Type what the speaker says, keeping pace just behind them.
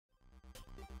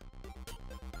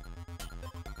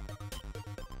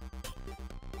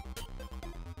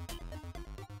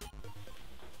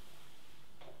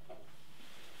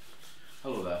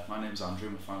Hello there, my name's Andrew,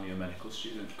 I'm finally a medical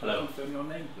student. Can Hello. you confirm your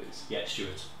name please? Yeah,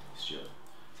 Stuart. Stuart.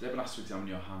 So they've been asked to examine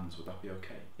your hands, would that be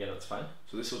okay? Yeah, that's fine.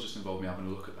 So this will just involve me having a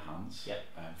look at the hands, Yeah.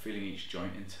 Feeling each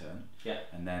joint in turn, Yeah.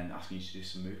 and then asking you to do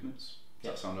some movements.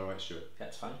 Does that sound alright, Stuart? Yeah,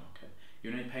 that's fine. Okay. You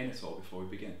in any pain at all before we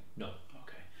begin? No.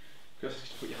 Okay. Could I ask you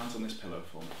to put your hands on this pillow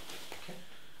for me? Okay.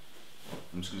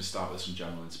 I'm just going to start with some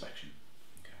general inspection.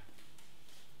 Okay.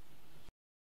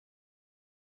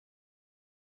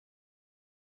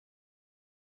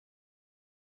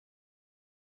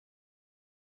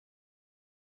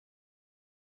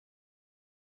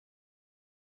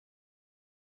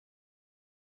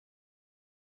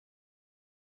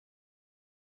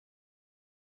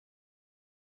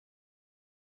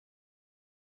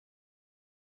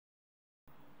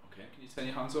 Okay, can you turn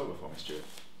your hands over for me, Stuart?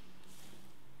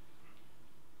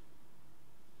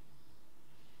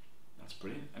 That's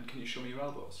brilliant. And can you show me your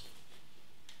elbows?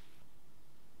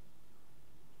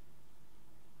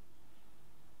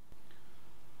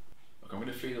 Look, I'm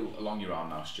going to feel along your arm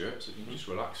now, Stuart, so if you can just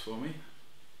relax for me.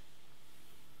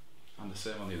 And the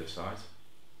same on the other side.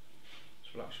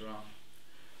 Just relax your arm.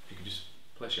 If you could just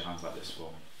place your hands like this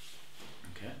for me.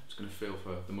 Okay, just going to feel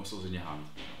for the muscles in your hand.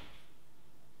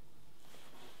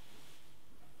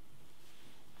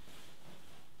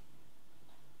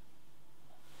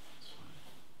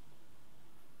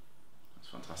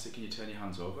 Fantastic. Can you turn your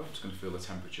hands over? I'm just going to feel the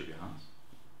temperature of your hands.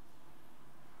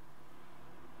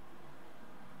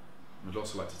 I'd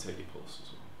also like to take your pulse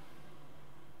as well.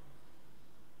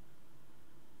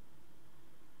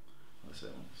 That's it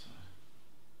on the side.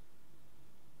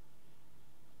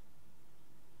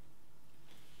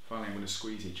 Finally, I'm going to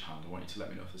squeeze each hand. I want you to let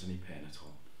me know if there's any pain at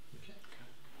all. Okay.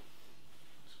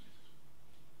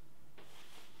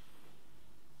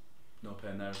 No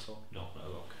pain there at all? No, not at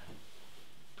all. Okay.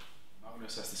 I'm going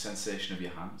to assess the sensation of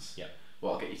your hands. Yeah.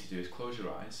 What I'll get you to do is close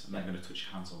your eyes, and then I'm going to touch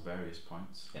your hands on various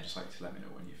points. Yeah. I'd just like you to let me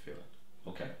know when you feel it.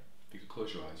 Okay. If you could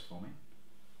close your eyes for me.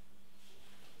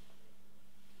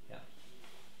 Yeah.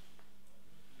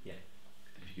 Yeah.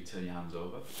 And if you could turn your hands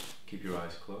over, keep your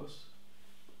eyes closed.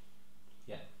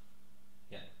 Yeah.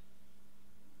 Yeah.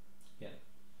 Yeah.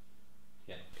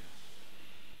 Yeah. Okay.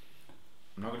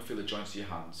 I'm now going to feel the joints of your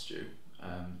hands, Stu.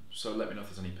 So let me know if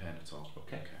there's any pain at all.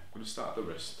 Okay. Okay. I'm going to start at the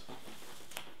wrist.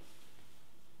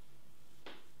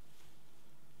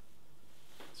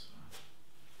 That's fine.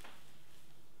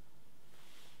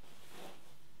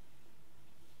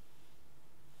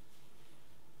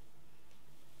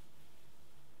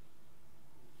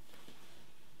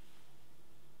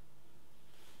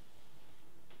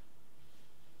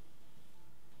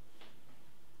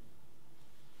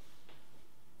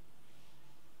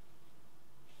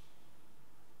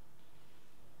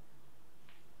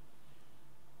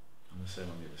 And the same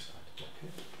on the other side.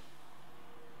 Okay.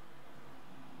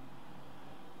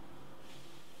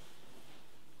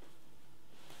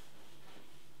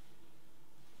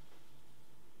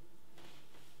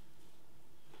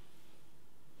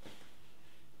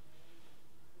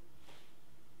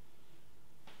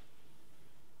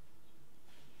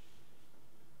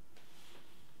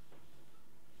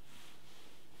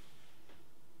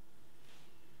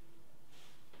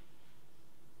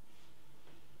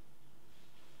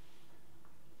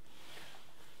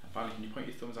 Finally, can you point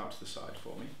your thumbs out to the side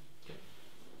for me? Okay.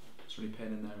 Is there any pain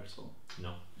in there at all?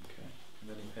 No. Okay.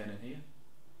 And any pain in here?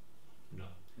 No.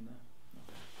 In there?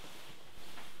 Okay.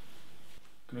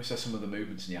 I'm going to assess some of the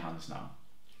movements in your hands now.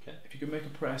 Okay. If you can make a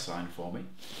prayer sign for me, and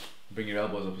bring your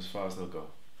elbows up as far as they'll go.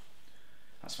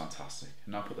 That's fantastic.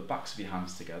 And now put the backs of your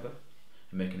hands together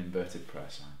and make an inverted prayer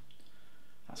sign.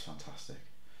 That's fantastic.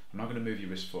 I'm now going to move your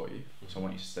wrist for you, so I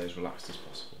want you to stay as relaxed as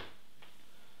possible.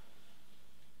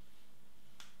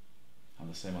 And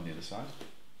the same on the other side.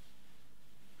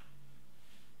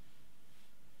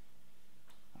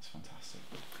 That's fantastic.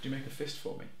 Could you make a fist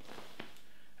for me?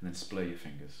 And then splay your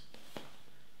fingers.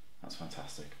 That's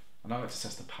fantastic. And now let's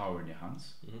test the power in your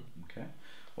hands. Okay.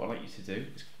 What I'd like you to do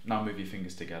is now move your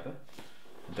fingers together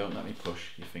and don't let me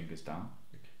push your fingers down.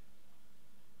 Okay.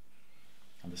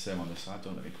 And the same on this side,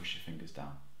 don't let me push your fingers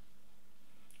down.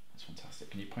 That's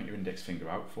fantastic. Can you point your index finger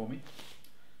out for me?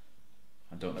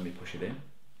 And don't let me push it in.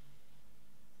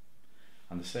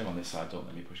 And the same on this side, don't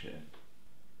let me push it in.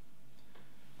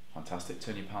 Fantastic.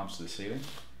 Turn your palms to the ceiling.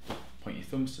 Point your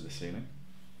thumbs to the ceiling.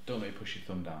 Don't let me push your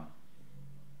thumb down.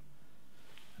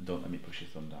 And don't let me push your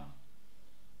thumb down.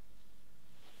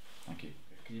 Thank you.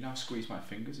 Can you now squeeze my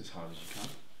fingers as hard as you can?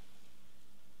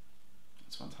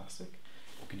 That's fantastic.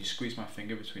 Can you squeeze my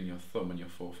finger between your thumb and your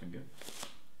forefinger?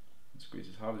 And squeeze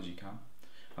as hard as you can.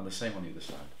 And the same on the other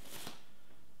side.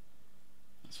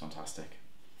 That's fantastic.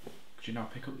 Could you now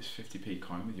pick up this 50p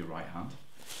coin with your right hand?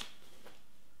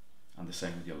 And the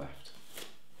same with your left.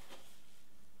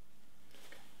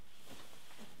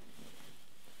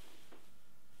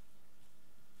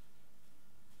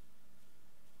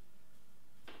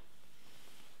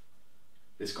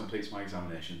 This completes my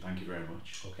examination. Thank you very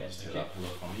much. Okay, Just thank take you. that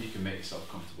look from you. You can make yourself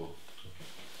comfortable.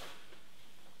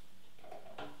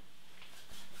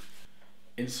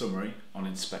 In summary, on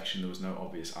inspection there was no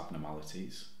obvious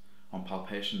abnormalities. On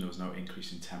palpation there was no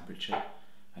increase in temperature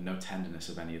and no tenderness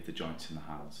of any of the joints in the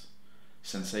hands.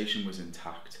 Sensation was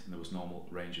intact and there was normal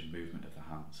range of movement of the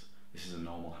hands. This is a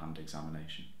normal hand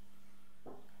examination.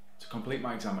 To complete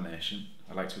my examination,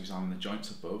 I'd like to examine the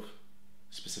joints above,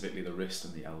 specifically the wrist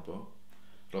and the elbow.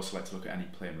 I'd also like to look at any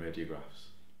plain radiographs.